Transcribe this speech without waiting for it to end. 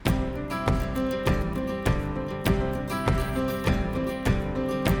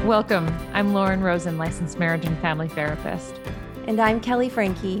Welcome. I'm Lauren Rosen, licensed marriage and family therapist. And I'm Kelly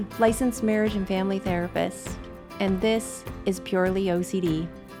Franke, licensed marriage and family therapist. And this is Purely OCD.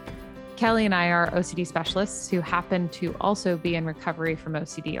 Kelly and I are OCD specialists who happen to also be in recovery from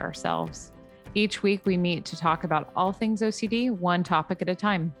OCD ourselves. Each week we meet to talk about all things OCD, one topic at a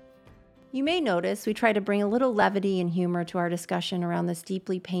time. You may notice we try to bring a little levity and humor to our discussion around this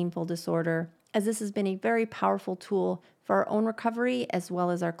deeply painful disorder, as this has been a very powerful tool for our own recovery as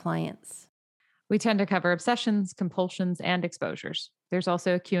well as our clients. We tend to cover obsessions, compulsions, and exposures. There's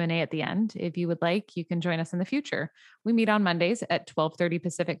also a Q&A at the end. If you would like, you can join us in the future. We meet on Mondays at 12:30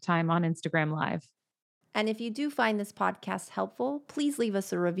 Pacific time on Instagram Live. And if you do find this podcast helpful, please leave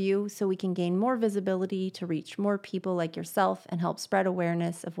us a review so we can gain more visibility to reach more people like yourself and help spread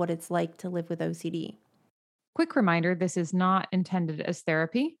awareness of what it's like to live with OCD. Quick reminder, this is not intended as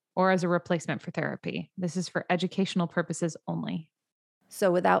therapy or as a replacement for therapy. This is for educational purposes only. So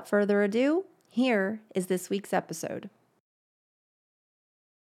without further ado, here is this week's episode.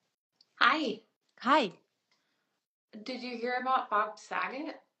 Hi. Hi. Did you hear about Bob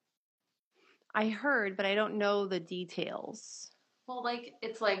Saget? I heard, but I don't know the details. Well,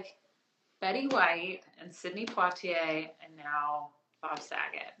 it's like Betty White and Sidney Poitier and now Bob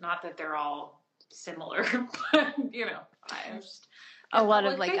Saget. Not that they're all similar, but, I just... A lot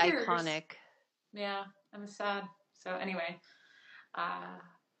of, figures. Iconic. Yeah, I'm sad. So anyway,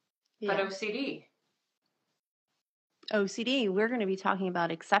 Yeah. But OCD. OCD, we're going to be talking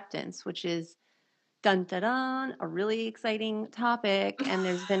about acceptance, which is, dun dun dun, a really exciting topic. And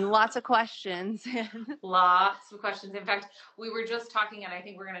there's been lots of questions. Lots of questions. In fact, we were just talking, and I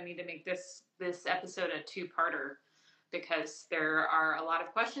think we're going to need to make this episode a two-parter because there are a lot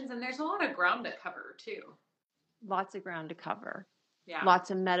of questions and there's a lot of ground to cover too. Lots of ground to cover. Yeah. Lots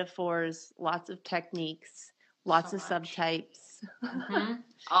of metaphors, lots of techniques, lots of subtypes. Mm-hmm.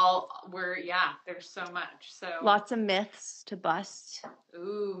 There's so much. So lots of myths to bust.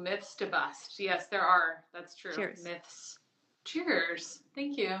 Ooh, myths to bust. Yes, there are. That's true. Cheers. Myths. Cheers.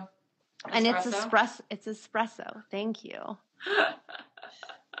 Thank you. And it's espresso. Thank you.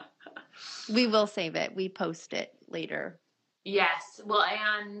 We will save it. We post it later. Yes. Well,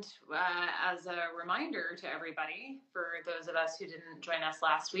 and as a reminder to everybody, for those of us who didn't join us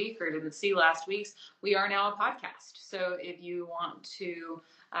last week or didn't see last week's, we are now a podcast. So if you want to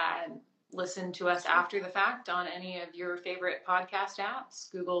listen to us after the fact on any of your favorite podcast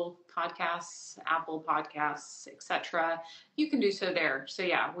apps, Google Podcasts, Apple Podcasts, etc., you can do so there. So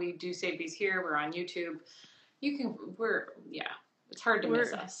yeah, we do save these here. We're on YouTube. It's hard to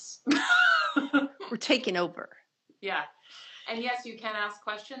miss us. We're taking over. Yeah. And yes, you can ask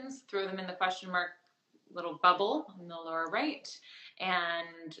questions, throw them in the question mark little bubble in the lower right.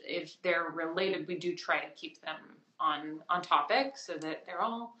 And if they're related, we do try to keep them on topic so that they're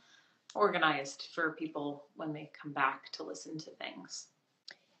all organized for people when they come back to listen to things.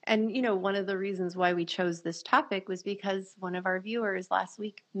 And, one of the reasons why we chose this topic was because one of our viewers last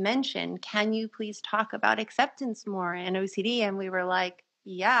week mentioned, can you please talk about acceptance more and OCD? And we were like,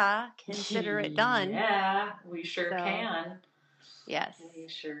 yeah, consider it done. Yeah, we sure can. Yes. We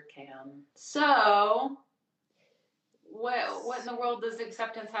sure can. So, what in the world does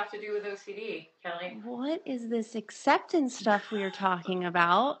acceptance have to do with OCD, Kelly? What is this acceptance stuff we are talking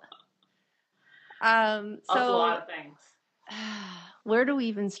about? That's a lot of things. Where do we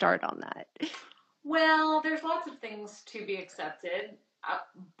even start on that? Well, there's lots of things to be accepted. A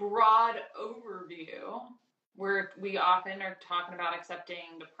broad overview, where we often are talking about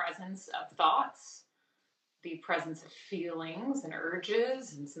accepting the presence of thoughts, the presence of feelings and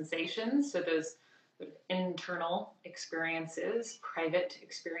urges and sensations. So those internal experiences, private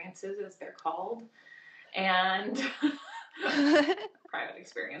experiences as they're called, and private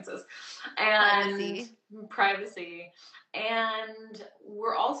experiences and privacy. And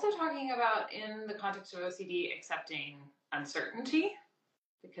we're also talking about, in the context of OCD, accepting uncertainty,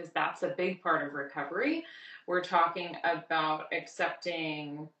 because that's a big part of recovery. We're talking about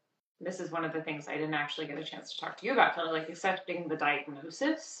accepting, this is one of the things I didn't actually get a chance to talk to you about, Kelly, accepting the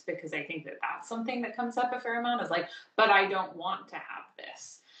diagnosis, because I think that that's something that comes up a fair amount, is but I don't want to have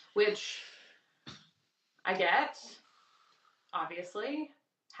this, which I get, obviously,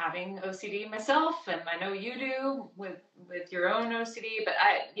 having OCD myself, and I know you do with your own OCD, but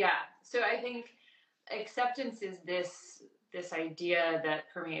so I think acceptance is this idea that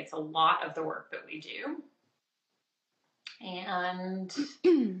permeates a lot of the work that we do. And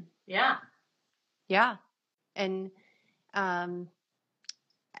yeah. And,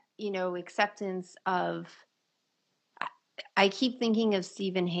 acceptance of, I keep thinking of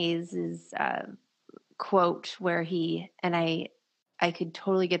Stephen Hayes's quote where he, and I I could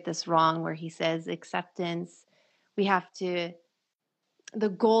totally get this wrong, where he says acceptance, the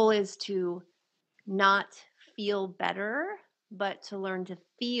goal is to not feel better, but to learn to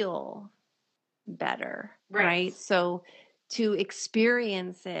feel better, right? So to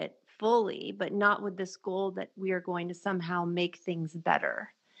experience it fully, but not with this goal that we are going to somehow make things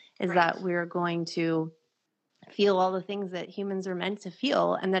better, is that we're going to feel all the things that humans are meant to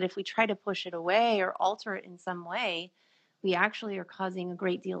feel, and that if we try to push it away or alter it in some way, we actually are causing a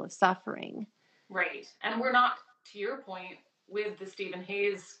great deal of suffering. Right. And we're not, to your point, with the Stephen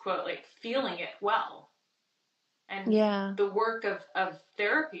Hayes quote, like feeling it well. And the work of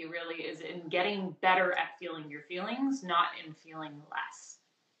therapy really is in getting better at feeling your feelings, not in feeling less.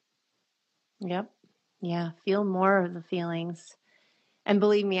 Yep. Yeah. Feel more of the feelings. And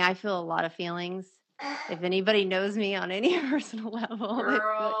believe me, I feel a lot of feelings. If anybody knows me on any personal level,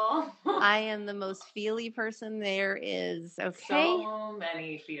 girl, I am the most feely person there is. Okay. So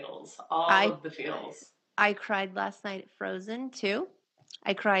many feels. All of the feels. I cried last night at Frozen too.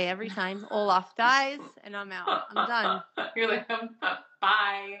 I cry every time Olaf dies, and I'm out. I'm done. You're like,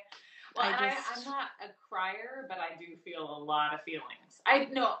 bye. Well, I'm not a crier, but I do feel a lot of feelings. I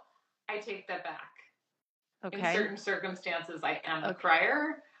take that back. Okay. In certain circumstances, I am a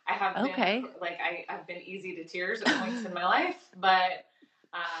crier. I have been I've been easy to tears at points in my life, but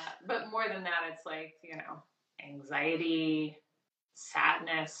more than that, it's like, anxiety,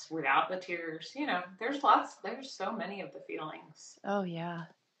 sadness without the tears. There's so many of the feelings. Oh yeah.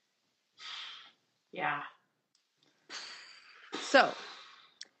 Yeah. So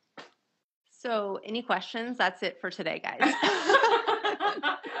any questions? That's it for today, guys.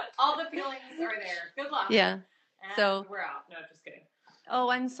 All the feelings are there. Good luck. Yeah. And so we're out. No, just kidding. Oh,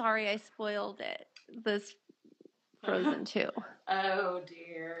 I'm sorry. I spoiled it. This Frozen 2. Oh,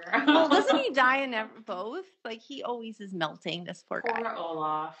 dear. Well, doesn't he die in both? Like, he always is melting, this poor guy. Poor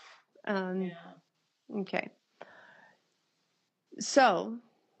Olaf. Yeah. Okay. So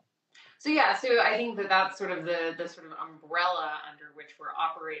I think that's sort of the sort of umbrella under which we're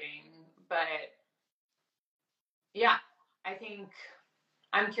operating. But yeah, I think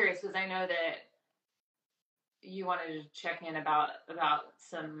I'm curious because I know that you wanted to check in about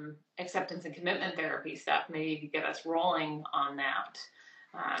some acceptance and commitment therapy stuff. Maybe you could get us rolling on that,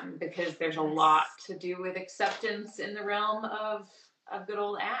 because there's a lot to do with acceptance in the realm of good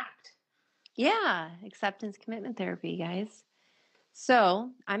old ACT. Yeah, acceptance commitment therapy, guys. So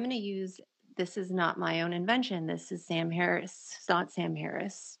I'm going to use, this is not my own invention. This is Sam Harris. It's not Sam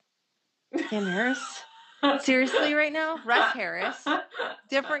Harris. Sam Harris? Seriously right now? Russ Harris.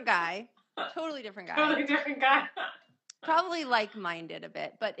 Different guy. Totally different guy. Totally different guy. Probably like-minded a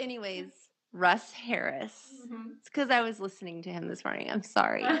bit. But anyways, Russ Harris. Mm-hmm. It's because I was listening to him this morning. I'm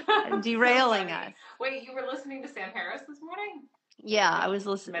sorry. I'm derailing us. Wait, you were listening to Sam Harris this morning? Yeah, I was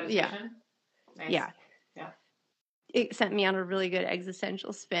listening. Meditation? Yeah. Nice. Yeah. It sent me on a really good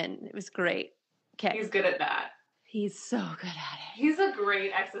existential spin. It was great. Okay. He's good at that. He's so good at it. He's a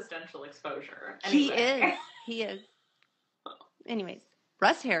great existential exposure. Anyway. He is. Anyways,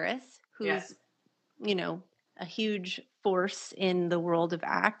 Russ Harris, who's, a huge force in the world of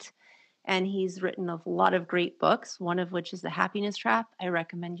ACT, and he's written a lot of great books, one of which is The Happiness Trap. I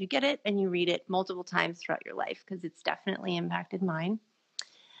recommend you get it and you read it multiple times throughout your life because it's definitely impacted mine.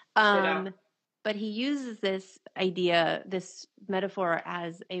 But he uses this idea, this metaphor,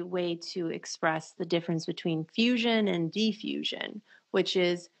 as a way to express the difference between fusion and diffusion, which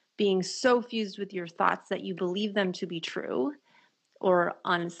is being so fused with your thoughts that you believe them to be true, or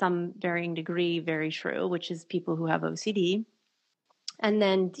on some varying degree, very true, which is people who have OCD. And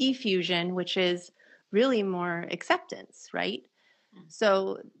then diffusion, which is really more acceptance, right? Mm-hmm.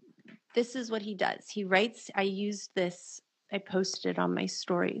 So this is what he does. He writes, I posted it on my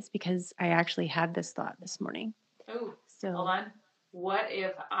stories because I actually had this thought this morning. Oh, so hold on. What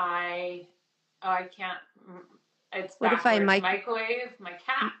if I can't, it's what if I microwave my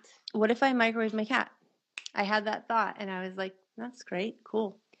cat? What if I microwave my cat? I had that thought and I was like, that's great.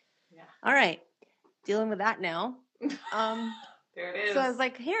 Cool. Yeah. All right. Dealing with that now. There it is. So I was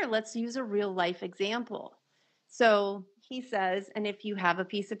like, here, let's use a real life example. So he says, and if you have a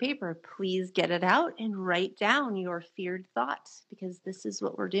piece of paper, please get it out and write down your feared thoughts, because this is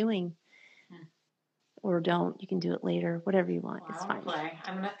what we're doing. Or don't. You can do it later. Whatever you want. It's fine.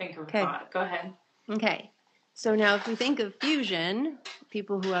 I'm going to think of a thought. Go ahead. Okay. So now if we think of fusion,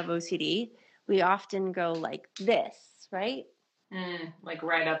 people who have OCD, we often go like this, right? Like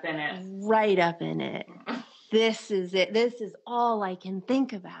right up in it. Right up in it. This is it. This is all I can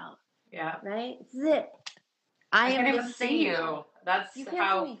think about. Yeah. Right? This is it. I can't even see you. That's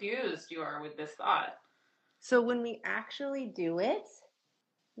how fused you are with this thought. So when we actually do it,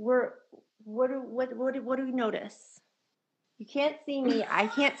 what do we notice? You can't see me. I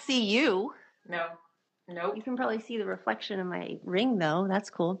can't see you. No. Nope. You can probably see the reflection of my ring though. That's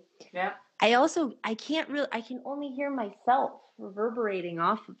cool. Yeah. I can only hear myself reverberating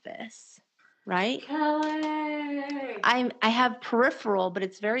off of this, right? Kelly. I have peripheral, but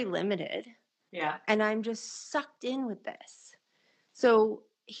it's very limited. Yeah. And I'm just sucked in with this. So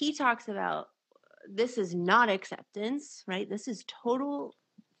he talks about this is not acceptance, right? This is total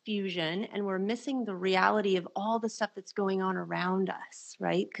fusion, and we're missing the reality of all the stuff that's going on around us,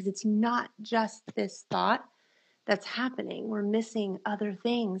 right? Because it's not just this thought that's happening. We're missing other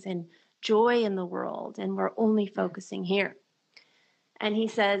things and joy in the world, and we're only focusing here. And he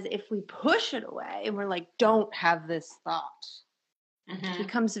says, if we push it away and we're like, don't have this thought, it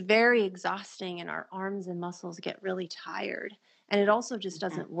becomes very exhausting and our arms and muscles get really tired. And it also just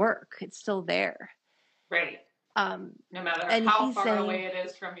doesn't work. It's still there. Right. No matter how far away it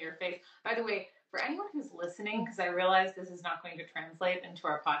is from your face. By the way, for anyone who's listening, because I realize this is not going to translate into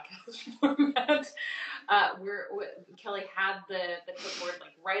our podcast format, Kelly had the clipboard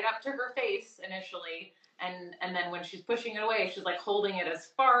like right up to her face initially, and then when she's pushing it away, she's like holding it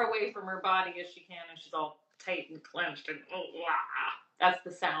as far away from her body as she can, and she's all tight and clenched, and that's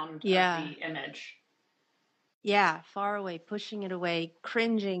the sound of the image. Yeah, far away, pushing it away,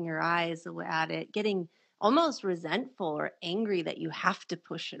 cringing your eyes at it, getting almost resentful or angry that you have to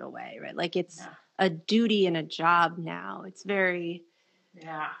push it away, right? Like it's a duty and a job now. It's very,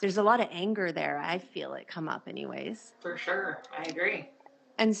 there's a lot of anger there. I feel it come up anyways. For sure. I agree.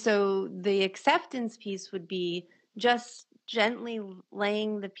 And so the acceptance piece would be just gently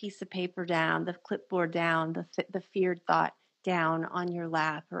laying the piece of paper down, the clipboard down, the feared thought down on your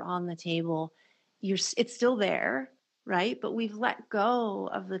lap or on the table. It's still there, right? But we've let go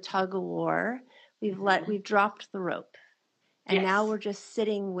of the tug of war. We've dropped the rope. And now we're just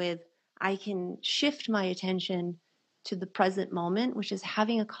sitting with, I can shift my attention to the present moment, which is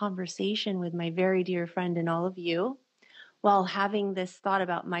having a conversation with my very dear friend and all of you, while having this thought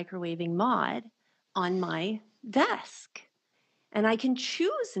about microwaving Maud on my desk. And I can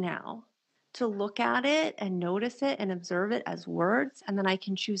choose now to look at it and notice it and observe it as words, and then I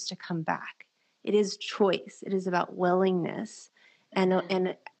can choose to come back. It is choice. It is about willingness.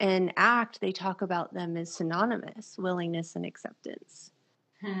 And ACT, they talk about them as synonymous, willingness and acceptance.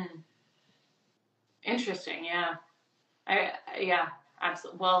 Interesting, yeah.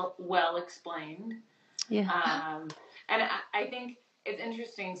 Absolutely. Well explained. Yeah. And I think it's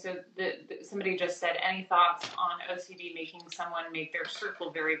interesting. So somebody just said, any thoughts on OCD making someone make their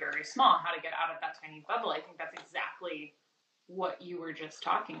circle very, very small, how to get out of that tiny bubble. I think that's exactly what you were just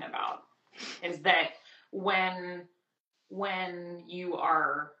talking about, is that when you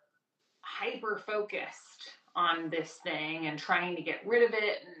are hyper-focused on this thing and trying to get rid of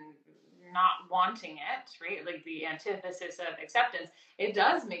it and not wanting it, right? Like the antithesis of acceptance, it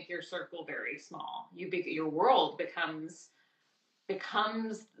does make your circle very small. Your world becomes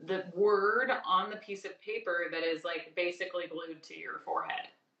the word on the piece of paper that is like basically glued to your forehead.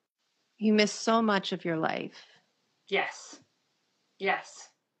 You miss so much of your life. Yes.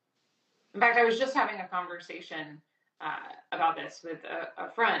 In fact, I was just having a conversation about this with a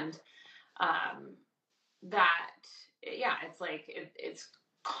friend, it's like it's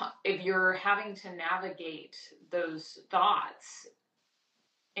if you're having to navigate those thoughts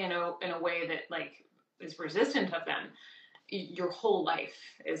in a way that like is resistant of them, your whole life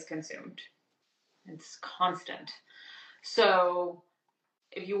is consumed. It's constant. So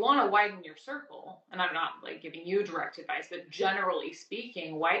if you want to widen your circle, and I'm not like giving you direct advice, but generally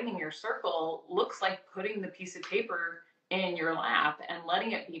speaking, widening your circle looks like putting the piece of paper in your lap and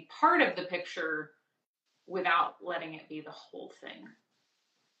letting it be part of the picture without letting it be the whole thing.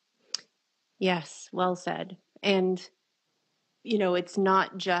 Yes, well said. And, it's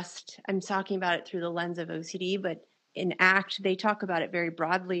not just, I'm talking about it through the lens of OCD, but in ACT, they talk about it very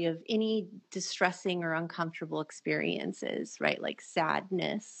broadly of any distressing or uncomfortable experiences, right? Like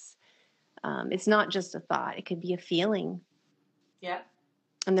sadness. It's not just a thought. It could be a feeling. Yeah.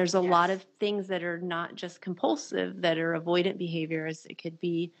 And there's a lot of things that are not just compulsive, that are avoidant behaviors. It could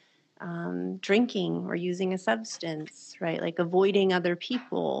be drinking or using a substance, right? Like avoiding other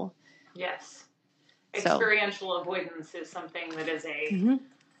people. Yes. Experiential avoidance is something that is a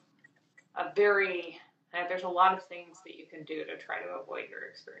very... there's a lot of things that you can do to try to avoid your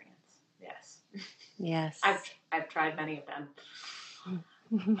experience. Yes. I've tried many of them.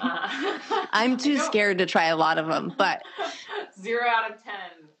 I'm too scared to try a lot of them, but 0 out of 10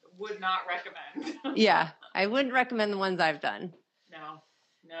 would not recommend. Yeah, I wouldn't recommend the ones I've done. No.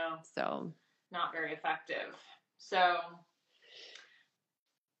 So not very effective. So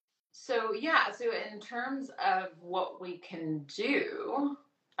yeah, so in terms of what we can do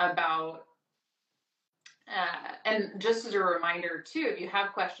about, and just as a reminder too, if you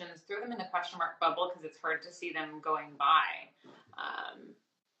have questions, throw them in the question mark bubble because it's hard to see them going by.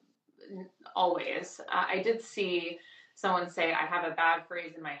 Always. I did see someone say, I have a bad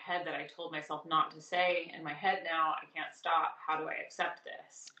phrase in my head that I told myself not to say in my head now. I can't stop. How do I accept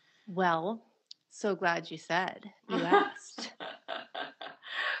this? Well, so glad you asked.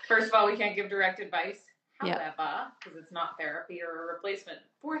 First of all, we can't give direct advice, Yep. however, because it's not therapy or a replacement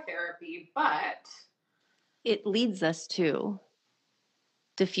for therapy, but it leads us to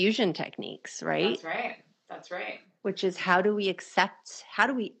diffusion techniques, right? That's right. Which is how do we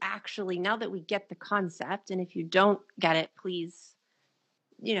actually, now that we get the concept, and if you don't get it, please,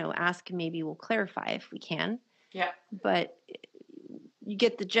 ask, and maybe we'll clarify if we can. Yeah. But you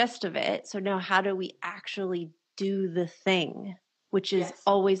get the gist of it. So now how do we actually do the thing? Which is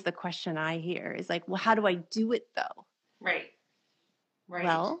always the question I hear is like, well, how do I do it though? Right.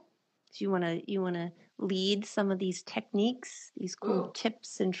 Well, do you want to lead some of these techniques, these cool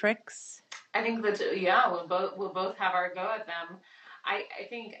tips and tricks? I think that, we'll both have our go at them. I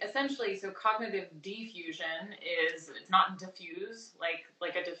think essentially, so cognitive diffusion it's not diffuse,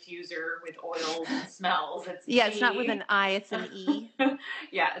 like a diffuser with oils and smells. It's not with an I, it's an E.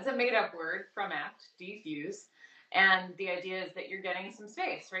 Yeah, it's a made up word from ACT, diffuse. And the idea is that you're getting some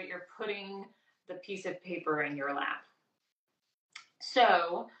space, right? You're putting the piece of paper in your lap.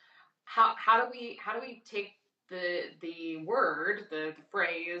 So how do we take the word, the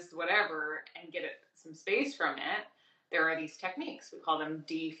phrase, whatever, and get some space from it? There are these techniques. We call them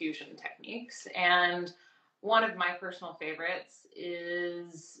diffusion techniques. And one of my personal favorites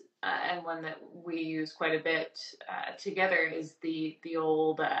is, and one that we use quite a bit together, is the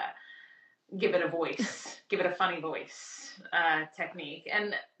old give it a voice, give it a funny voice technique.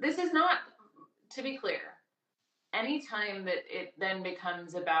 And this is not, to be clear, anytime that it then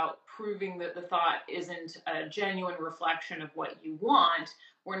becomes about proving that the thought isn't a genuine reflection of what you want,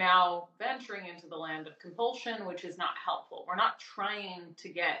 we're now venturing into the land of compulsion, which is not helpful. We're not trying to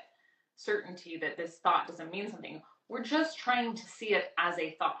get certainty that this thought doesn't mean something. We're just trying to see it as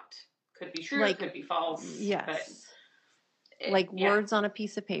a thought. Could be true, could be false. Yes. Words on a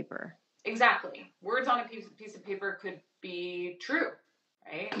piece of paper. Exactly. Words on a piece of paper could be true,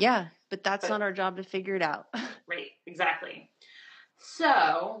 right? Yeah, but that's not our job to figure it out. Right, exactly.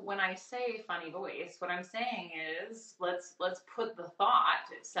 So when I say funny voice, what I'm saying is let's put the thought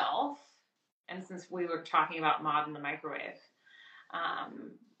itself, and since we were talking about mod in the microwave,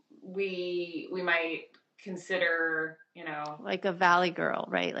 we might consider, like a Valley Girl,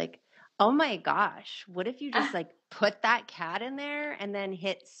 right? Like, oh my gosh, what if you just put that cat in there and then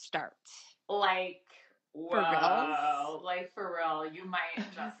hit start? Like, whoa, for real, you might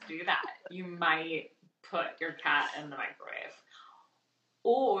just do that. You might put your cat in the microwave.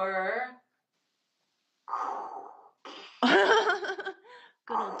 Or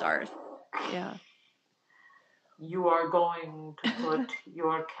good old Darth. Yeah. You are going to put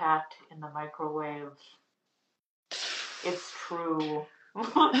your cat in the microwave. It's true. Ooh,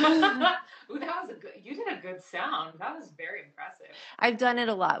 that was you did a good sound. That was very impressive. I've done it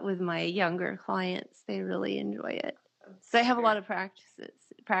a lot with my younger clients. They really enjoy it. So I have a lot of practice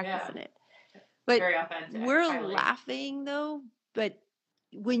in it. But very authentic. We're laughing though, but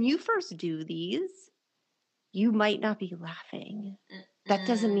when you first do these, you might not be laughing. That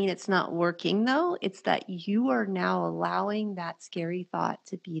doesn't mean it's not working though. It's that you are now allowing that scary thought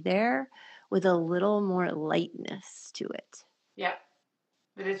to be there with a little more lightness to it. Yeah.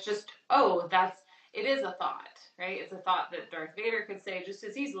 But it's just, it is a thought, right? It's a thought that Darth Vader could say just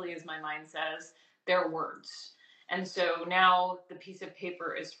as easily as my mind says. They're words. And so now the piece of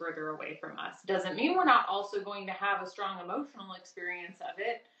paper is further away from us. Doesn't mean we're not also going to have a strong emotional experience of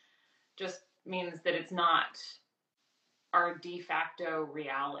it. Just means that it's not our de facto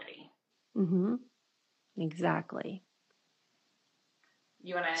reality. Mm-hmm. Exactly.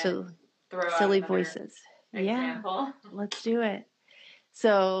 You want to throw out silly voices example? Yeah, let's do it.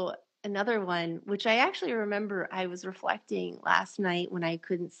 So another one, which I actually remember, I was reflecting last night when I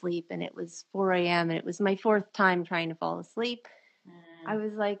couldn't sleep and it was 4 a.m. and it was my fourth time trying to fall asleep. I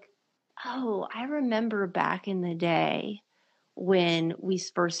was like, I remember back in the day when we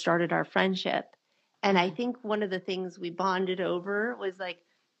first started our friendship. And I think one of the things we bonded over was like,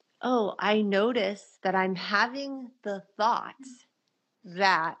 I notice that I'm having the thought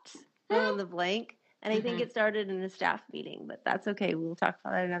that fill in the blank. And I think it started in a staff meeting, but that's okay. We'll talk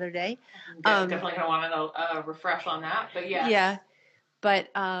about that another day. Definitely don't want to refresh on that, but yeah. Yeah. But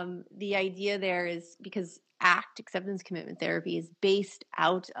the idea there is because ACT, acceptance commitment therapy, is based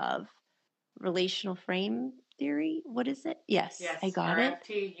out of relational frame theory. What is it? Yes, I got RFT,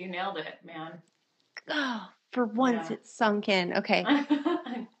 it. You nailed it, man. Oh, for once it sunk in. Okay.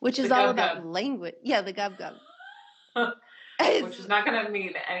 Which is all about language. Yeah, the gub gub. Which is not going to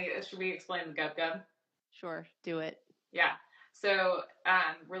mean any. Should we explain the gub gub? Sure, do it. Yeah. So,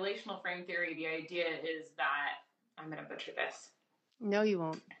 relational frame theory, the idea is that, I'm going to butcher this. No, you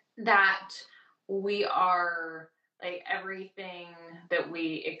won't. That we are, like, everything that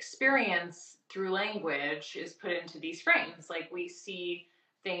we experience through language is put into these frames. Like, we see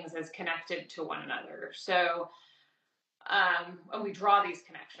things as connected to one another. So, and we draw these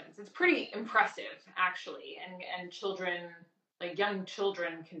connections. It's pretty impressive, actually. And children, like young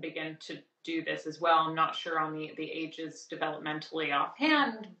children, can begin to do this as well. I'm not sure on the ages developmentally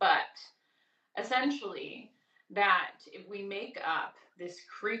offhand, but essentially that if we make up this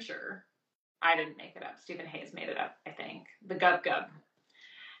creature, I didn't make it up, Stephen Hayes made it up, I think, the gub gub.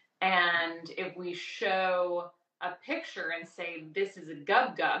 And if we show a picture and say, this is a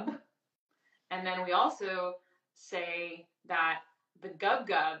gub gub, and then we also say that the gub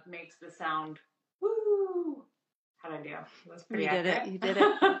gub makes the sound woo. How did I do? That's pretty accurate. You did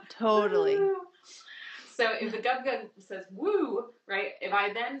it. Totally. So if the gub gub says woo, right? If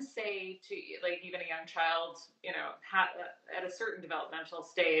I then say to, like, even a young child, you know, at a certain developmental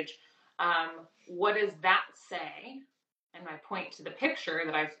stage, what does that say? And I point to the picture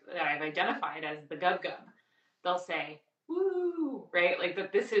that I've identified as the gub gub. They'll say woo, right? Like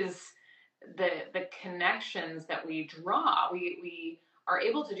that. This is the connections that we draw. We are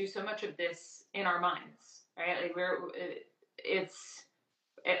able to do so much of this in our minds, right? Like it's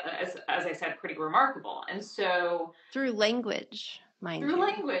as I said, pretty remarkable. And so through language,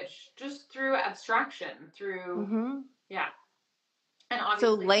 language, just through abstraction, through yeah. And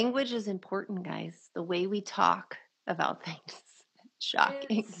obviously, so language is important, guys. The way we talk about things.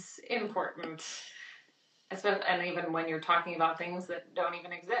 Shocking. It's important. Especially, and even when you're talking about things that don't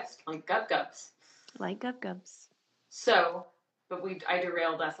even exist, like gub gubs. Like gub gubs. So, but I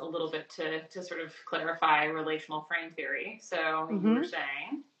derailed us a little bit to sort of clarify relational frame theory. So you were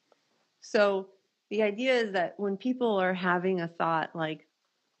saying? So the idea is that when people are having a thought like,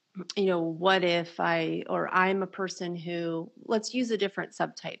 you know, what if I'm a person who, let's use a different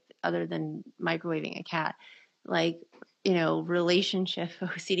subtype other than microwaving a cat, like, you know, relationship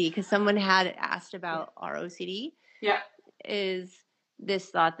OCD, because someone had asked about our OCD. Yeah. Is this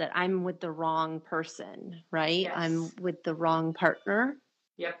thought that I'm with the wrong person, right? Yes. I'm with the wrong partner.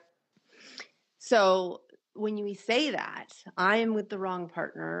 Yep. So when we say that, I am with the wrong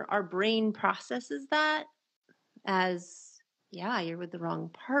partner, our brain processes that as, yeah, you're with the wrong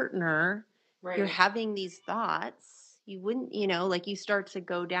partner. Right. You're having these thoughts. You wouldn't, you know, like you start to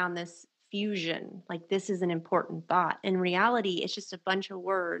go down this fusion, like this is an important thought. In reality, it's just a bunch of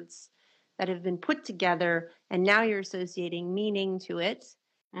words that have been put together, and now you're associating meaning to it.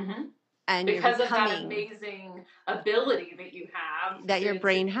 Mm-hmm. And because of that amazing ability that you have, that your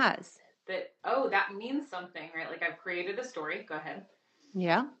brain has. That that means something, right? Like I've created a story. Go ahead.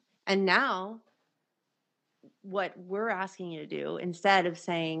 Yeah, and now what we're asking you to do, instead of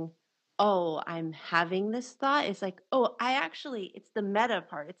saying, oh, I'm having this thought, it's like, oh, it's the meta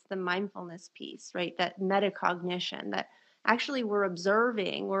part. It's the mindfulness piece, right? That metacognition, that actually we're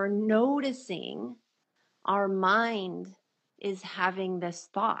observing, we're noticing our mind is having this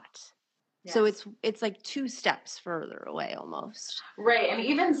thought. Yes. So it's like 2 steps further away almost. Right. And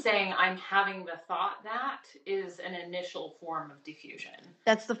even saying I'm having the thought, that is an initial form of diffusion.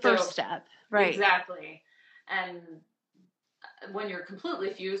 That's the first step. Right. Exactly. And when you're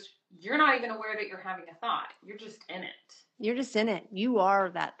completely fused, you're not even aware that you're having a thought. You're just in it. You're just in it. You are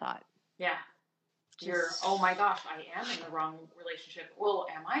that thought. Yeah. Oh my gosh, I am in the wrong relationship. Well,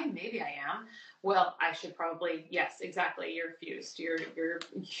 am I? Maybe I am. Well, I should probably, yes, exactly. You're fused.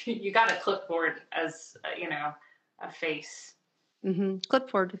 You got a clipboard as, a face. Mm-hmm.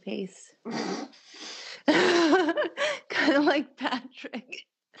 Clipboard to face. Kind of like Patrick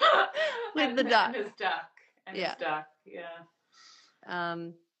with the duck. And his duck. His duck.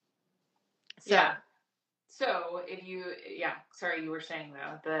 Yeah. So if you, sorry, you were saying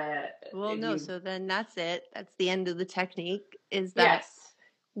though, so then that's it. That's the end of the technique, is that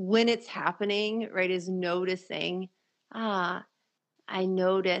when it's happening, right, is noticing, I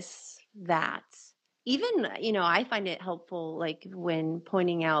notice that. Even, I find it helpful, like when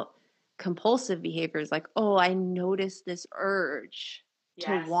pointing out compulsive behaviors, like, oh, I notice this urge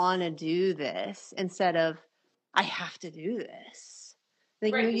to want to do this, instead of, I have to do this.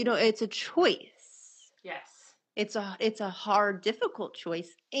 Like, right. It's a choice. Yes. It's a hard, difficult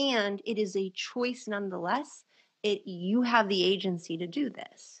choice, and it is a choice nonetheless. You have the agency to do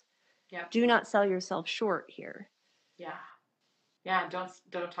this. Yeah. Do not sell yourself short here. Yeah. Yeah.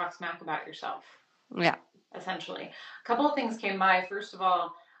 Don't talk smack about yourself. Yeah. Essentially. A couple of things came by. First of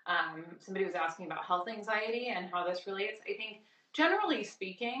all, somebody was asking about health anxiety and how this relates. I think generally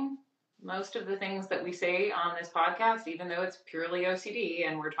speaking, most of the things that we say on this podcast, even though it's purely OCD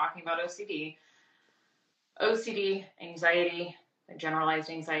and we're talking about OCD, anxiety, generalized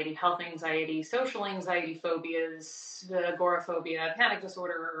anxiety, health anxiety, social anxiety, phobias, agoraphobia, panic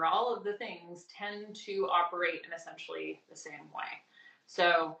disorder, all of the things tend to operate in essentially the same way.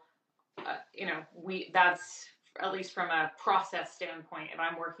 So, that's, at least from a process standpoint, if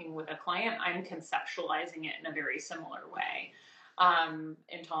I'm working with a client, I'm conceptualizing it in a very similar way.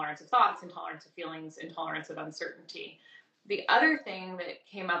 Intolerance of thoughts, intolerance of feelings, intolerance of uncertainty. The other thing that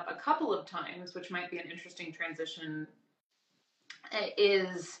came up a couple of times, which might be an interesting transition,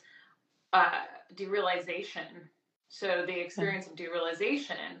 is derealization. So the experience of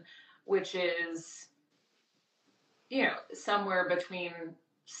derealization, which is, somewhere between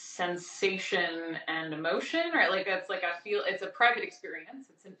sensation and emotion, right? Like it's like it's a private experience.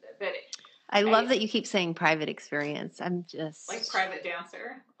 I love that you keep saying private experience. I'm just like private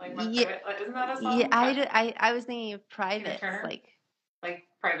dancer. Like yeah, private, isn't that a song? Yeah, I was thinking of private, like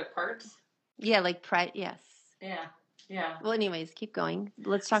private parts. Yeah, like yes. Yeah, yeah. Well, anyways, keep going.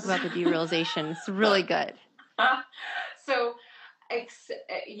 Let's talk about the derealization. It's really good. So,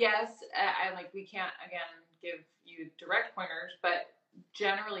 yes, we can't again give you direct pointers, but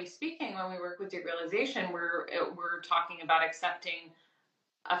generally speaking, when we work with derealization, we're talking about accepting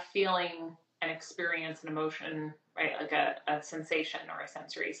a feeling, an experience, an emotion, right? Like a sensation or a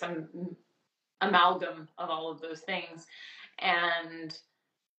sensory, some amalgam of all of those things. And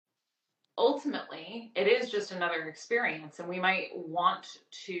ultimately, it is just another experience, and we might want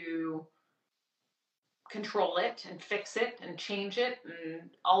to control it and fix it and change it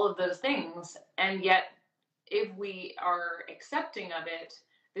and all of those things. And yet, if we are accepting of it,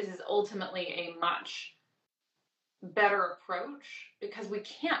 this is ultimately a much better approach because we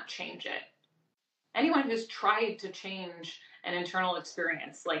can't change it. Anyone who's tried to change an internal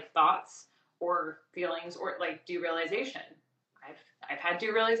experience like thoughts or feelings or like derealization, I've had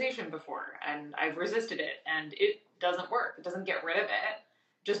derealization before and I've resisted it and it doesn't work. It doesn't get rid of it.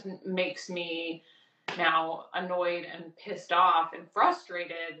 It just makes me now annoyed and pissed off and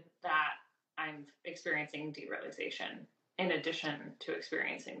frustrated that I'm experiencing derealization in addition to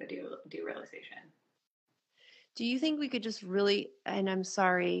experiencing the derealization. Do you think we could just really, and I'm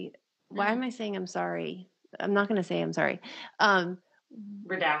sorry, why am I saying I'm sorry? I'm not going to say I'm sorry.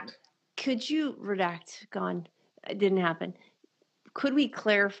 Redact. Could you redact? Gone. It didn't happen. Could we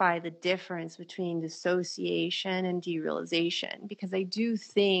clarify the difference between dissociation and derealization? Because I do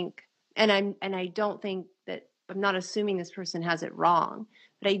think, and I don't think that, I'm not assuming this person has it wrong,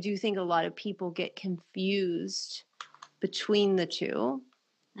 but I do think a lot of people get confused between the two.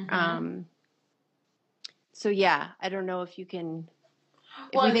 Mm-hmm. So yeah, I don't know if you can,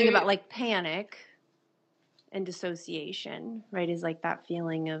 if we think about like panic and dissociation, right, is like that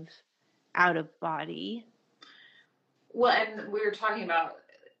feeling of out of body. Well, and we were talking about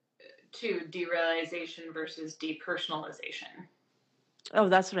too, derealization versus depersonalization. Oh,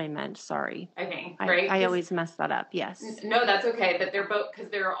 that's what I meant. Sorry. I think, right? I always mess that up. Yes. No, that's okay. But they're both,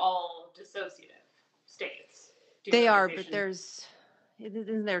 because they're all dissociative states. They are, but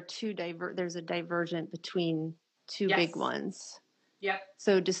isn't there there's a divergent between two big ones. Yep.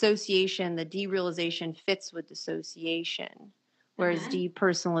 So dissociation, the derealization fits with dissociation, whereas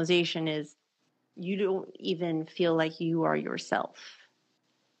depersonalization is you don't even feel like you are yourself.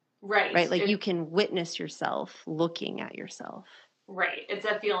 Right. Right. Like you can witness yourself looking at yourself. Right. It's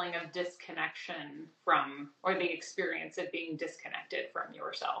a feeling of disconnection from, or the experience of being disconnected from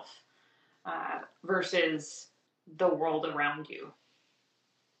yourself versus the world around you.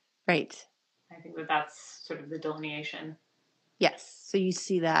 Right. I think that's sort of the delineation. Yes. So you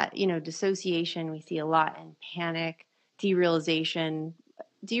see that, dissociation, we see a lot in panic, derealization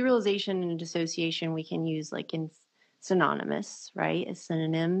and dissociation we can use like in synonymous, right? As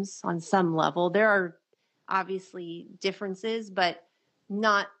synonyms on some level. There are obviously differences, but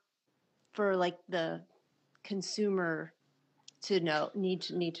not for like the consumer to need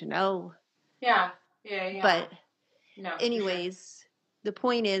to know. Yeah. But no, anyways, the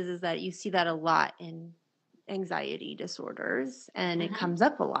point is that you see that a lot in anxiety disorders and it comes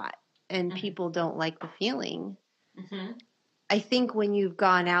up a lot and people don't like the feeling. I think when you've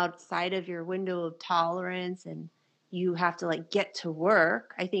gone outside of your window of tolerance and you have to like get to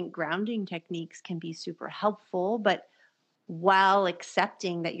work. I think grounding techniques can be super helpful, but while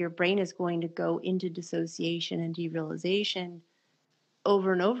accepting that your brain is going to go into dissociation and derealization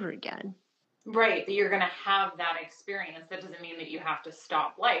over and over again. Right, that you're going to have that experience. That doesn't mean that you have to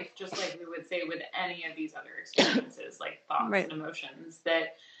stop life, just like we would say with any of these other experiences, like thoughts Right. and emotions,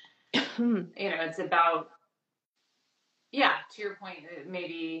 that, it's about, to your point,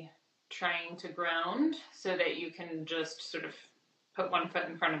 maybe trying to ground so that you can just sort of put one foot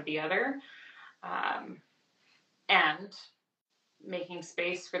in front of the other, and making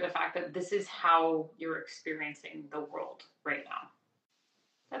space for the fact that this is how you're experiencing the world right now.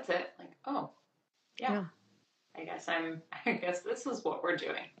 That's it. Like, oh, yeah. I guess this is what we're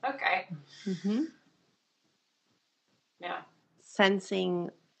doing. Okay. Mm-hmm. Yeah.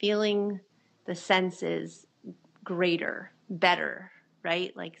 Feeling the senses greater, better,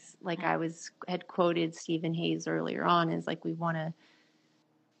 right? Like I had quoted Stephen Hayes earlier on, is like, we want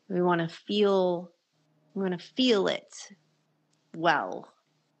to feel it well.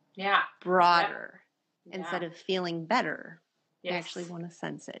 Yeah. Broader. Yeah. Instead of feeling better. Yes. We actually want to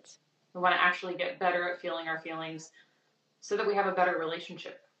sense it. We want to actually get better at feeling our feelings so that we have a better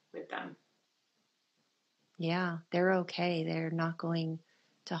relationship with them. Yeah, they're okay. They're not going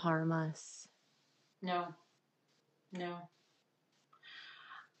to harm us. No. What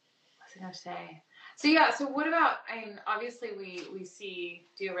was I going to say? So what about, obviously we see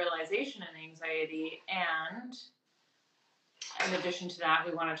derealization and anxiety, and in addition to that,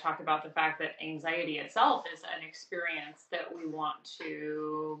 we want to talk about the fact that anxiety itself is an experience that we want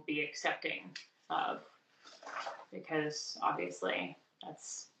to be accepting of, because obviously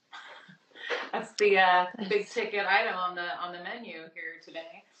that's the big ticket item on the menu here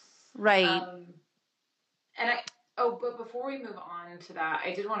today. Right. But before we move on to that,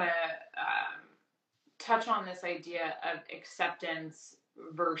 I did want to touch on this idea of acceptance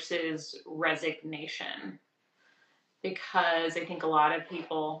versus resignation, because I think a lot of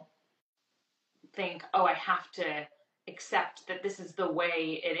people think, oh, I have to accept that this is the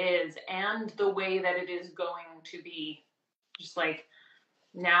way it is and the way that it is going to be. Just like,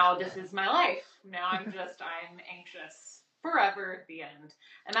 now this is my life. Now I'm anxious forever at the end.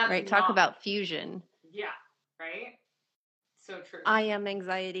 And that's right. Talk about fusion. Yeah. Right. So true. I am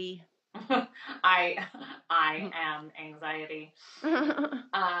anxiety. I am anxiety.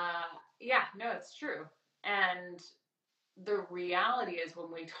 It's true. And the reality is,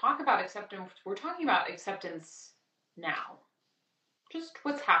 when we talk about acceptance, we're talking about acceptance now. Just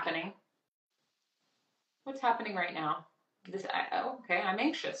what's happening. What's happening right now? I'm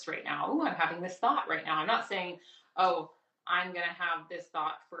anxious right now. Oh, I'm having this thought right now. I'm not saying, oh, I'm going to have this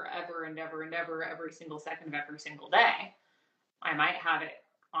thought forever and ever and ever, every single second of every single day. I might have it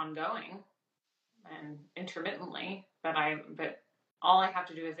ongoing and intermittently, but all I have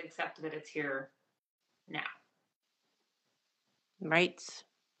to do is accept that it's here now. Right.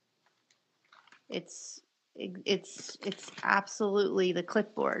 It's absolutely the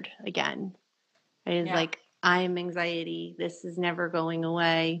clipboard again. It is like, I'm anxiety. This is never going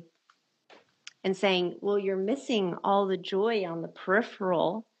away. And saying, well, you're missing all the joy on the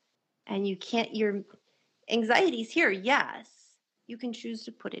peripheral, and your anxiety's here. Yes. You can choose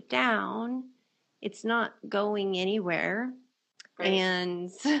to put it down. It's not going anywhere. Right.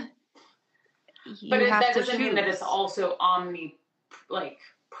 And that doesn't mean that it's also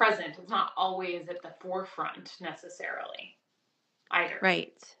present. It's not always at the forefront necessarily either.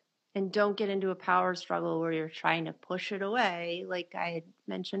 Right. And don't get into a power struggle where you're trying to push it away. Like I had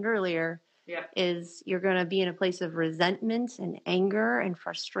mentioned earlier, is you're going to be in a place of resentment and anger and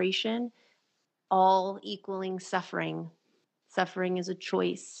frustration, all equaling suffering. Suffering is a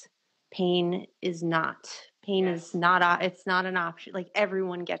choice. Pain is not. Pain is not. It's not an option. Like,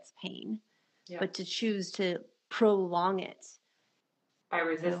 everyone gets pain, but to choose to prolong it by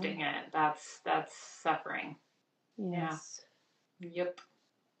resisting it, that's suffering. Yes. Yeah. Yep.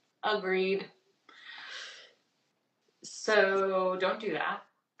 Agreed. So don't do that.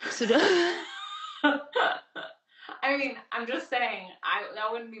 I'm just saying,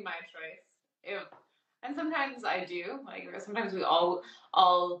 that wouldn't be my choice. And sometimes I do. Like, sometimes we all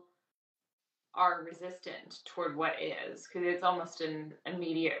are resistant toward what is, because it's almost an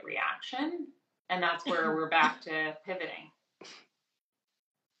immediate reaction, and that's where we're back to pivoting.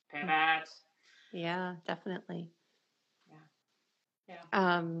 Pivot. Yeah, definitely.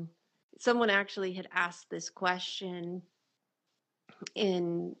 Yeah. Someone actually had asked this question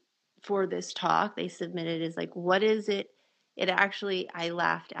for this talk. They submitted is like, what is it? It actually, I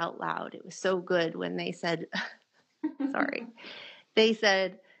laughed out loud. It was so good when they said, sorry, they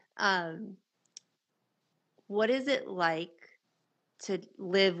said, what is it like to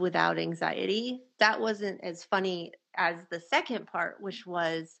live without anxiety? That wasn't as funny as the second part, which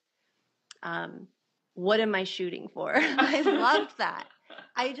was, what am I shooting for? I loved that.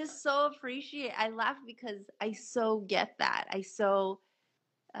 I just so appreciate, I laugh because I so get that. I so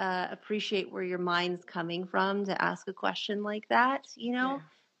appreciate where your mind's coming from to ask a question like that,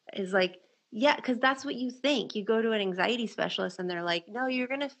 is like, yeah, because that's what you think. You go to an anxiety specialist and they're like, no, you're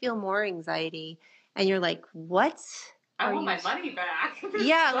going to feel more anxiety. And you're like, what? I want my money back.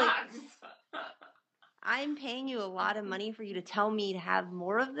 Yeah, like, I'm paying you a lot of money for you to tell me to have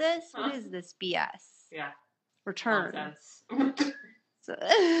more of this? What is this BS? Yeah. Return. Nonsense.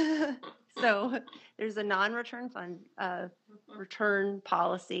 So there's a non-return fund return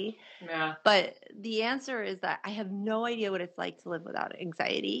policy. Yeah. But the answer is that I have no idea what it's like to live without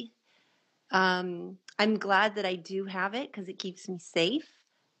anxiety. I'm glad that I do have it because it keeps me safe.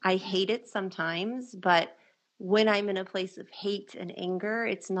 I hate it sometimes, but when I'm in a place of hate and anger,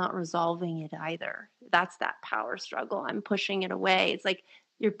 it's not resolving it either. That's that power struggle. I'm pushing it away. It's like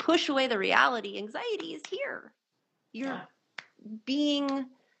you push away the reality. Anxiety is here. You're being,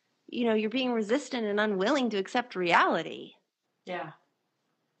 you're being resistant and unwilling to accept reality. Yeah.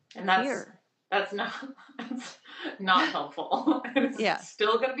 And that's not helpful. It's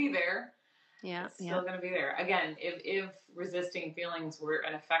still going to be there. Yeah. It's still going to be there. Again, if resisting feelings were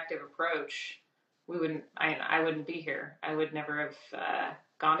an effective approach, I wouldn't be here. I would never have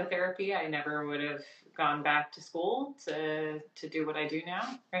gone to therapy. I never would have gone back to school to do what I do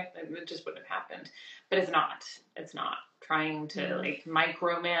now. Right? It just wouldn't have happened. But it's not. It's not. Trying to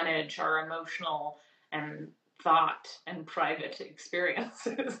micromanage our emotional and thought and private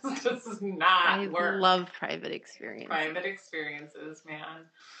experiences does not work. I love private experiences. Private experiences, man.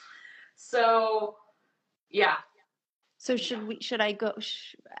 So, yeah. So should I go?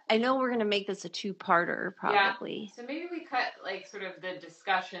 I know we're going to make this a two-parter probably. Yeah. So maybe we cut sort of the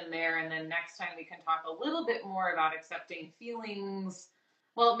discussion there, and then next time we can talk a little bit more about accepting feelings.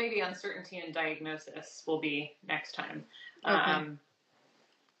 Well, maybe uncertainty and diagnosis will be next time. Okay.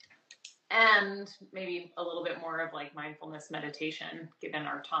 And maybe a little bit more of mindfulness meditation given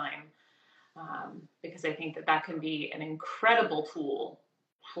our time. Because I think that can be an incredible tool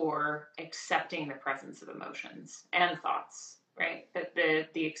for accepting the presence of emotions and thoughts, right? That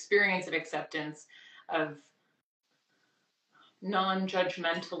the experience of acceptance, of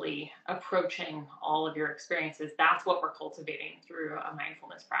non-judgmentally approaching all of your experiences, that's what we're cultivating through a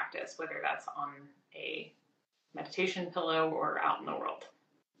mindfulness practice, whether that's on a meditation pillow or out in the world.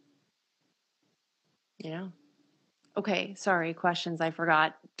 Yeah. Okay. Sorry. Questions I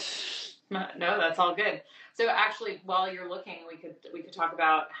forgot. No, that's all good. So actually, while you're looking, we could talk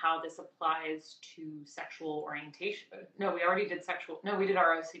about how this applies to sexual orientation. No, we already did we did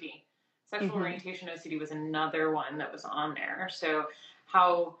our OCD. Sexual orientation OCD was another one that was on there. So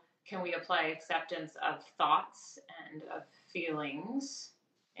how can we apply acceptance of thoughts and of feelings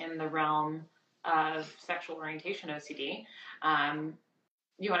in the realm of sexual orientation OCD?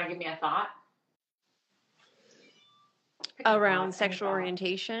 You want to give me a thought? Around sexual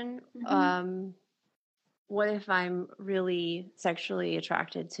orientation? What if I'm really sexually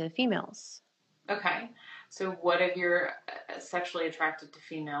attracted to females? Okay. So what if you're sexually attracted to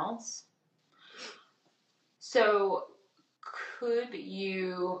females? So could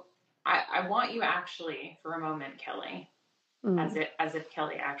you, I want you actually for a moment, Kelly, as if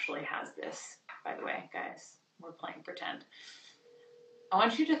Kelly actually has this, by the way, guys, we're playing pretend. I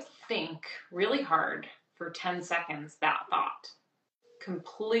want you to think really hard for 10 seconds that thought.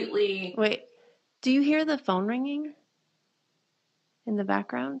 Completely. Wait, do you hear the phone ringing in the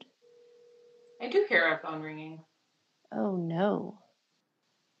background? I do hear a phone ringing. Oh, no.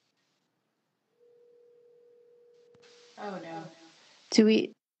 Oh, no.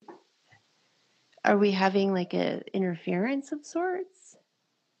 Are we having a interference of sorts?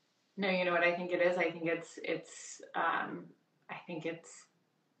 No, you know what I think it is? I think it's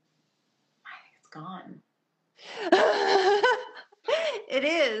gone. It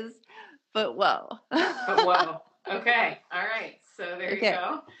is, but whoa. But whoa. Okay. All right. So there you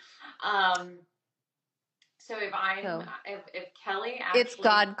go. So if Kelly actually... It's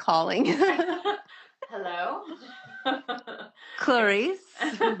God calling. Hello? Clarice.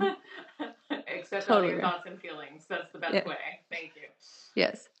 Accept all your thoughts and feelings. That's the best way. Thank you.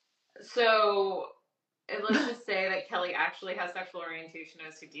 Yes. So let's just say that Kelly actually has sexual orientation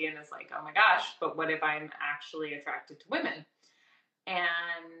OCD and is like, oh my gosh, but what if I'm actually attracted to women?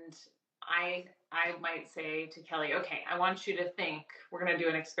 And I might say to Kelly, okay, I want you to think, we're going to do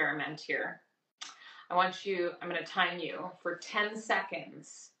an experiment here. I'm going to time you for 10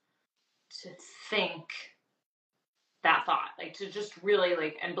 seconds to think that thought, like to just really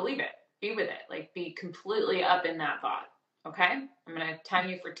like, and believe it, be with it, like be completely up in that thought. Okay. I'm going to time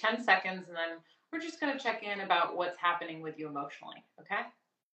you for 10 seconds and then we're just going to check in about what's happening with you emotionally. Okay.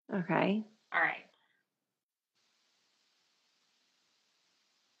 Okay. All right.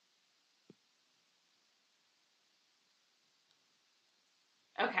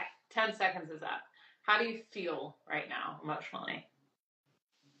 Okay. 10 seconds is up. How do you feel right now emotionally?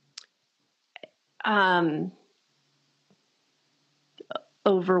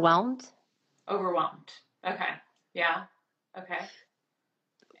 Overwhelmed. Overwhelmed. Okay. Yeah. Okay.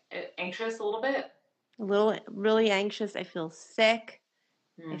 Anxious a little bit? Really anxious. I feel sick.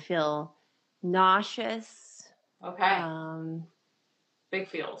 I feel nauseous. Okay. Big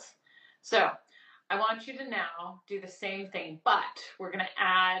feels. So I want you to now do the same thing, but we're going to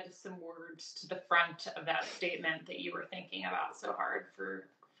add some words to the front of that statement that you were thinking about so hard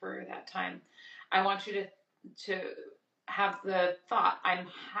for that time. I want you to have the thought, I'm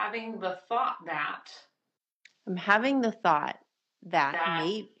having the thought that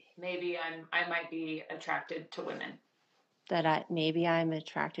maybe I might be attracted to women. Maybe I'm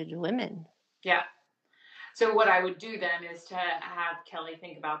attracted to women. Yeah. So what I would do then is to have Kelly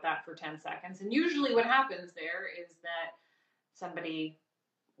think about that for 10 seconds. And usually what happens there is that somebody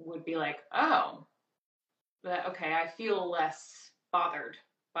would be like, oh, okay, I feel less bothered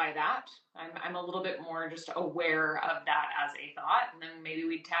by that. I'm a little bit more just aware of that as a thought. And then maybe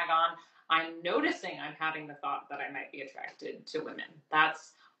we'd tag on, I'm noticing I'm having the thought that I might be attracted to women.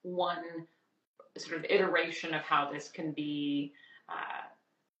 That's one sort of iteration of how this can be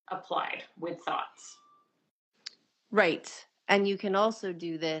applied with thoughts. Right. And you can also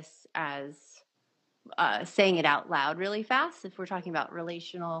do this as saying it out loud really fast if we're talking about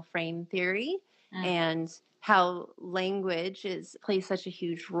relational frame theory and how language plays such a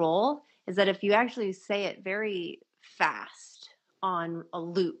huge role, is that if you actually say it very fast on a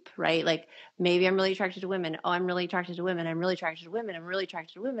loop, right? Like maybe I'm really attracted to women. Oh, I'm really attracted to women. I'm really attracted to women. I'm really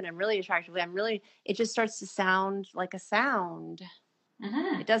attracted to women. I'm really attracted to women. It just starts to sound like a sound.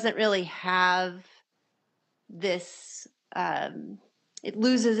 It doesn't really have this, it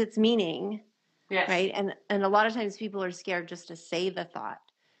loses its meaning. Yes. Right. And a lot of times people are scared just to say the thought.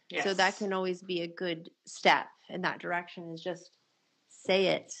 Yes. So that can always be a good step in that direction, is just say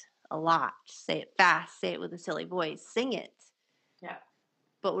it a lot, say it fast, say it with a silly voice, sing it. Yeah.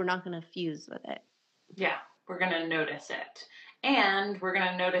 But we're not going to fuse with it. Yeah. We're going to notice it. And we're going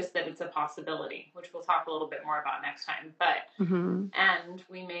to notice that it's a possibility, which we'll talk a little bit more about next time. But, and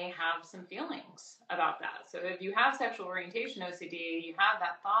we may have some feelings about that. So if you have sexual orientation OCD, you have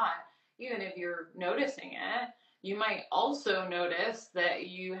that thought, even if you're noticing it, you might also notice that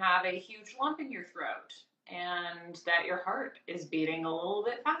you have a huge lump in your throat and that your heart is beating a little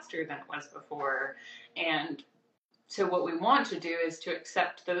bit faster than it was before. And so what we want to do is to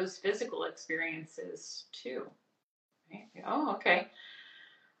accept those physical experiences too. Right? Oh, okay.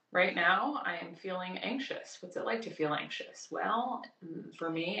 Right now, I am feeling anxious. What's it like to feel anxious? Well, for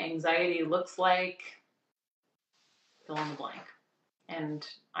me, anxiety looks like fill in the blank. And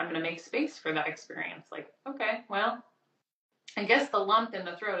I'm going to make space for that experience. Like, okay, well, I guess the lump in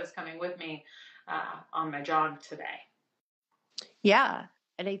the throat is coming with me on my jog today. Yeah.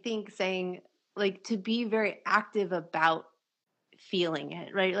 And I think saying, like, to be very active about feeling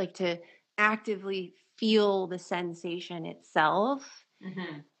it, right? Like to actively feel the sensation itself.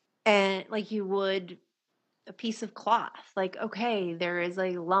 And like you would a piece of cloth, like, okay, there is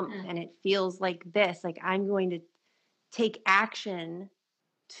a lump and it feels like this. Like I'm going to take action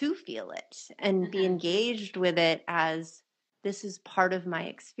to feel it and be engaged with it as this is part of my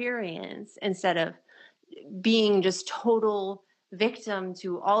experience, instead of being just total victim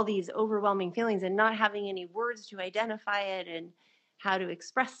to all these overwhelming feelings and not having any words to identify it and how to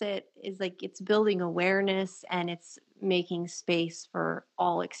express it. Is like it's building awareness and it's making space for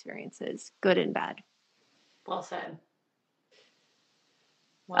all experiences, good and bad. Well said.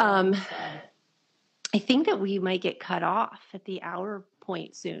 Well said. I think that we might get cut off at the hour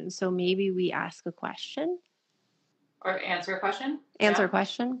point soon. So maybe we ask a question. Or answer a question? Answer a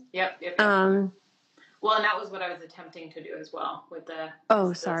question? Yep. Well, and that was what I was attempting to do as well with the...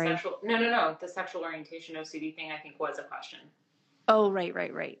 Oh, sorry. The sexual orientation OCD thing, I think, was a question. Oh, right.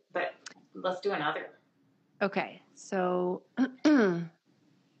 But let's do another. Okay. So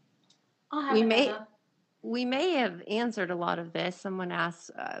we may have answered a lot of this. Someone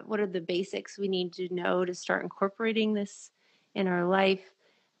asked, what are the basics we need to know to start incorporating this in our life?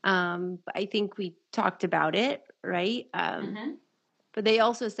 But I think we talked about it, right? But they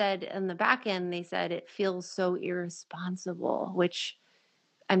also said in the back end, they said it feels so irresponsible, which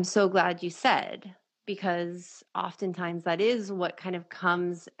I'm so glad you said, because oftentimes that is what kind of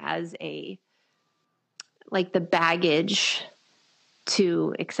comes as like the baggage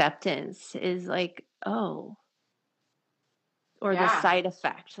to acceptance is like, oh, or the side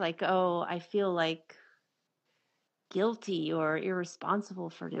effect, like, oh, I feel like guilty or irresponsible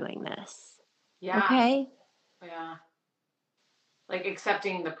for doing this. Yeah. Okay. Yeah. Like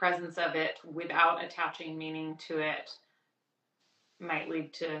accepting the presence of it without attaching meaning to it might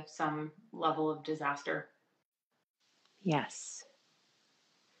lead to some level of disaster. Yes.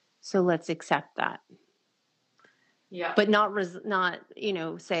 So let's accept that. Yeah. But not,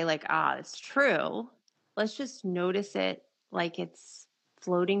 say like, it's true. Let's just notice it like it's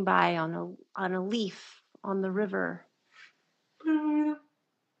floating by on a leaf on the river.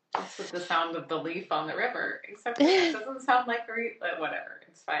 That's what the sound of the leaf on the river, except it doesn't sound like whatever.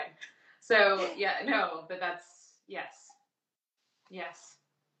 It's fine. So yeah, no, but that's yes.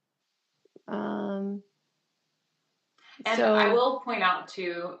 And so, I will point out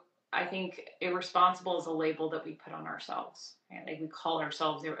too, I think irresponsible is a label that we put on ourselves. Right? Like we call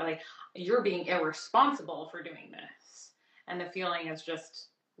ourselves like, you're being irresponsible for doing this. And the feeling is just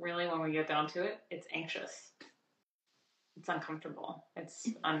really, when we get down to it, it's anxious. It's uncomfortable. It's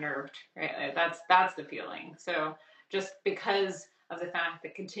unnerved, right? That's the feeling. So just because of the fact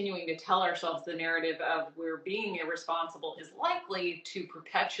that continuing to tell ourselves the narrative of we're being irresponsible is likely to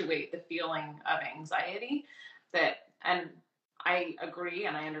perpetuate the feeling of anxiety, and I agree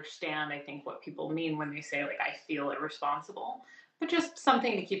and I understand, I think, what people mean when they say, like, I feel irresponsible, but just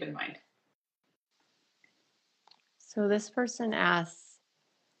something to keep in mind. So this person asks,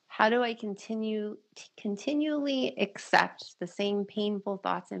 how do I continually accept the same painful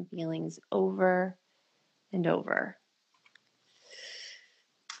thoughts and feelings over and over?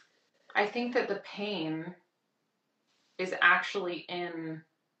 I think that the pain is actually in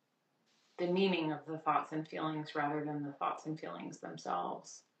the meaning of the thoughts and feelings rather than the thoughts and feelings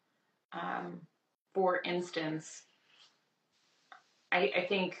themselves. For instance, I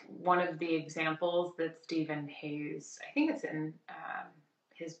think one of the examples that Stephen Hayes, I think it's in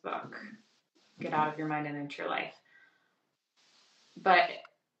his book, Get Out of Your Mind and Into Your Life. But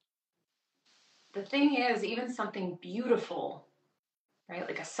the thing is, even something beautiful, right,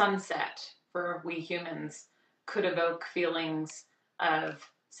 like a sunset for we humans, could evoke feelings of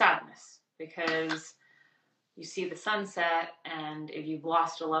sadness because you see the sunset, and if you've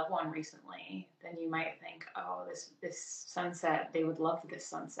lost a loved one recently, then you might think, oh, this sunset, they would love this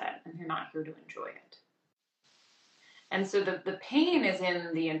sunset, and they're not here to enjoy it. And so the pain is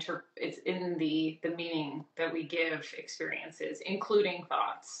in it's in the meaning that we give experiences, including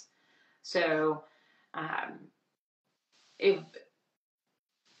thoughts. So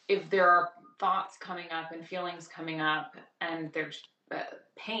if there are thoughts coming up and feelings coming up, and there's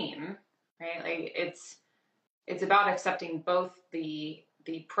pain, right? Like it's about accepting both the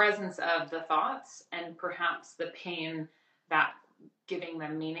presence of the thoughts and perhaps the pain that giving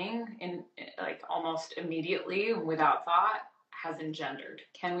them meaning in like almost immediately without thought has engendered.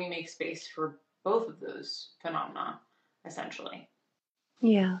 Can we make space for both of those phenomena, essentially?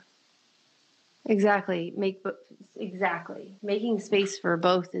 Yeah, exactly. Making space for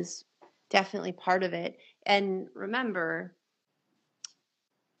both is definitely part of it. And remember,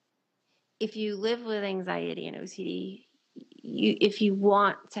 if you live with anxiety and OCD, if you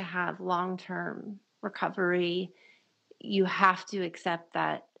want to have long-term recovery, you have to accept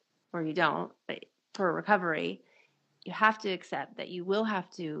that, or you don't, but for recovery, you have to accept that you will have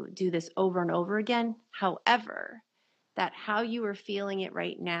to do this over and over again. However, that how you are feeling it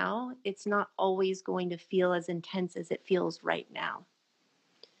right now, it's not always going to feel as intense as it feels right now.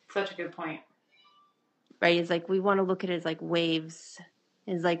 Such a good point. Right? It's like we want to look at it as like waves.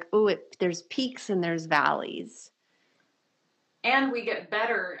 It's like, there's peaks and there's valleys. And we get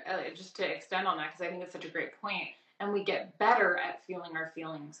better, just to extend on that, because I think it's such a great point, and we get better at feeling our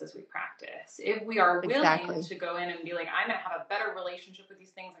feelings as we practice. If we are willing to go in and be like, I'm going to have a better relationship with these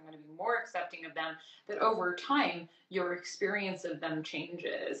things, I'm going to be more accepting of them, that over time, your experience of them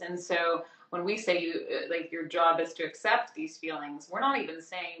changes. And so when we say your job is to accept these feelings, we're not even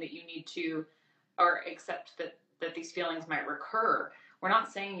saying that you need to, or accept that these feelings might recur. We're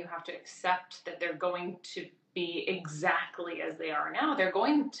not saying you have to accept that they're going to be exactly as they are now. They're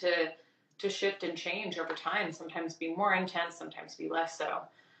going to shift and change over time, sometimes be more intense, sometimes be less so.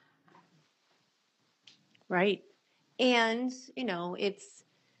 Right. And,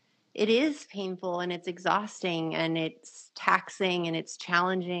 it is painful and it's exhausting and it's taxing and it's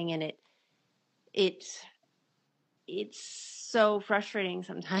challenging and it's so frustrating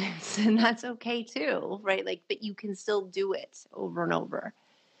sometimes, and that's okay too, right? Like, but you can still do it over and over.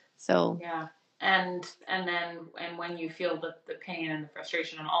 So yeah. And when you feel the pain and the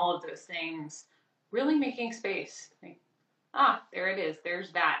frustration and all of those things, really making space. Like, there it is.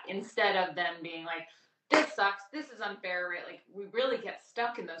 There's that. Instead of them being like, this sucks, this is unfair, right? Like, we really get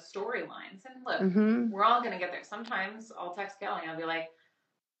stuck in those storylines. And look, we're all going to get there. Sometimes I'll text Kelly, I'll be like,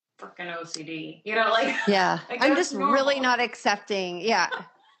 freaking OCD, like, yeah, like I'm just really not accepting. Yeah.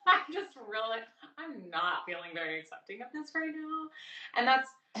 I'm not feeling very accepting of this right now. And that's,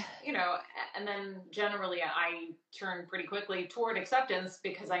 and then generally I turn pretty quickly toward acceptance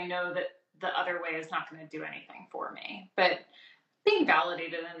because I know that the other way is not going to do anything for me. But being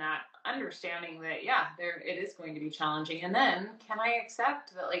validated in that, understanding that, it is going to be challenging. And then can I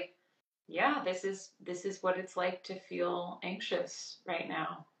accept that, like, this is what it's like to feel anxious right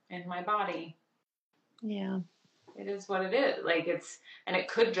now in my body. Yeah. It is what it is. Like, and it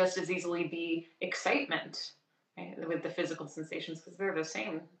could just as easily be excitement, right, with the physical sensations, because they're the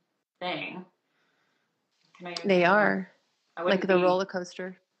same thing. They are. Like the roller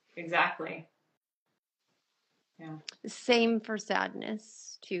coaster. Exactly. Yeah. Same for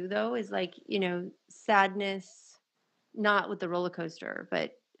sadness too, though, is like, sadness, not with the roller coaster,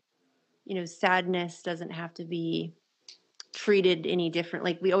 but, sadness doesn't have to be treated any different.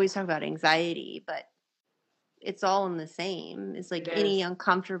 Like, we always talk about anxiety, but it's all in the same. It's like any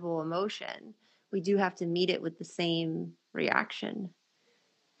uncomfortable emotion. We do have to meet it with the same reaction.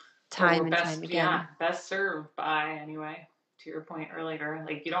 Time and time again. Yeah, best served by, anyway, to your point earlier.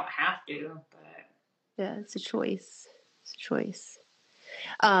 Like, you don't have to, but. Yeah, it's a choice.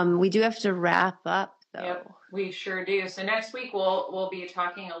 We do have to wrap up, though. Yep, we sure do. So next week we'll be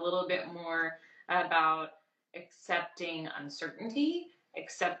talking a little bit more about accepting uncertainty,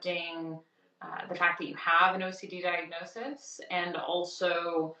 accepting the fact that you have an OCD diagnosis, and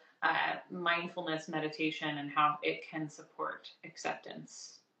also mindfulness meditation and how it can support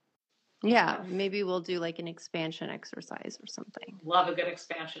acceptance. Yeah, maybe we'll do like an expansion exercise or something. Love a good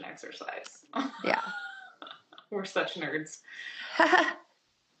expansion exercise. Yeah. We're such nerds.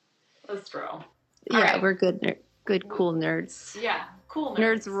 Let's throw. Yeah, we're good, cool nerds. Yeah, cool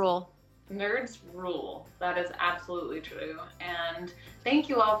nerds. Nerds rule. Nerds rule. That is absolutely true. And thank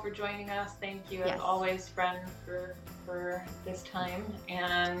you all for joining us. Thank you, as always, friend, for this time.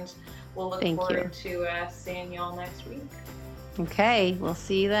 And we'll look forward to seeing you all next week. Okay, we'll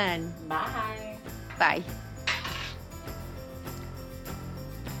see you then. Bye. Bye.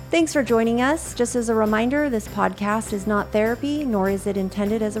 Thanks for joining us. Just as a reminder, this podcast is not therapy, nor is it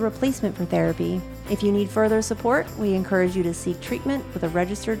intended as a replacement for therapy. If you need further support, we encourage you to seek treatment with a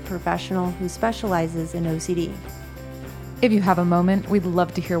registered professional who specializes in OCD. If you have a moment, we'd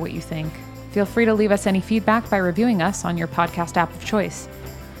love to hear what you think. Feel free to leave us any feedback by reviewing us on your podcast app of choice.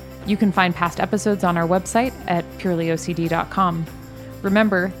 You can find past episodes on our website at purelyocd.com.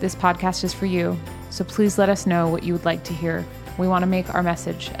 Remember, this podcast is for you, so please let us know what you would like to hear. We want to make our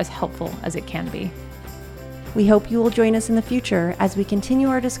message as helpful as it can be. We hope you will join us in the future as we continue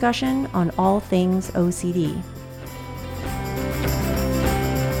our discussion on all things OCD.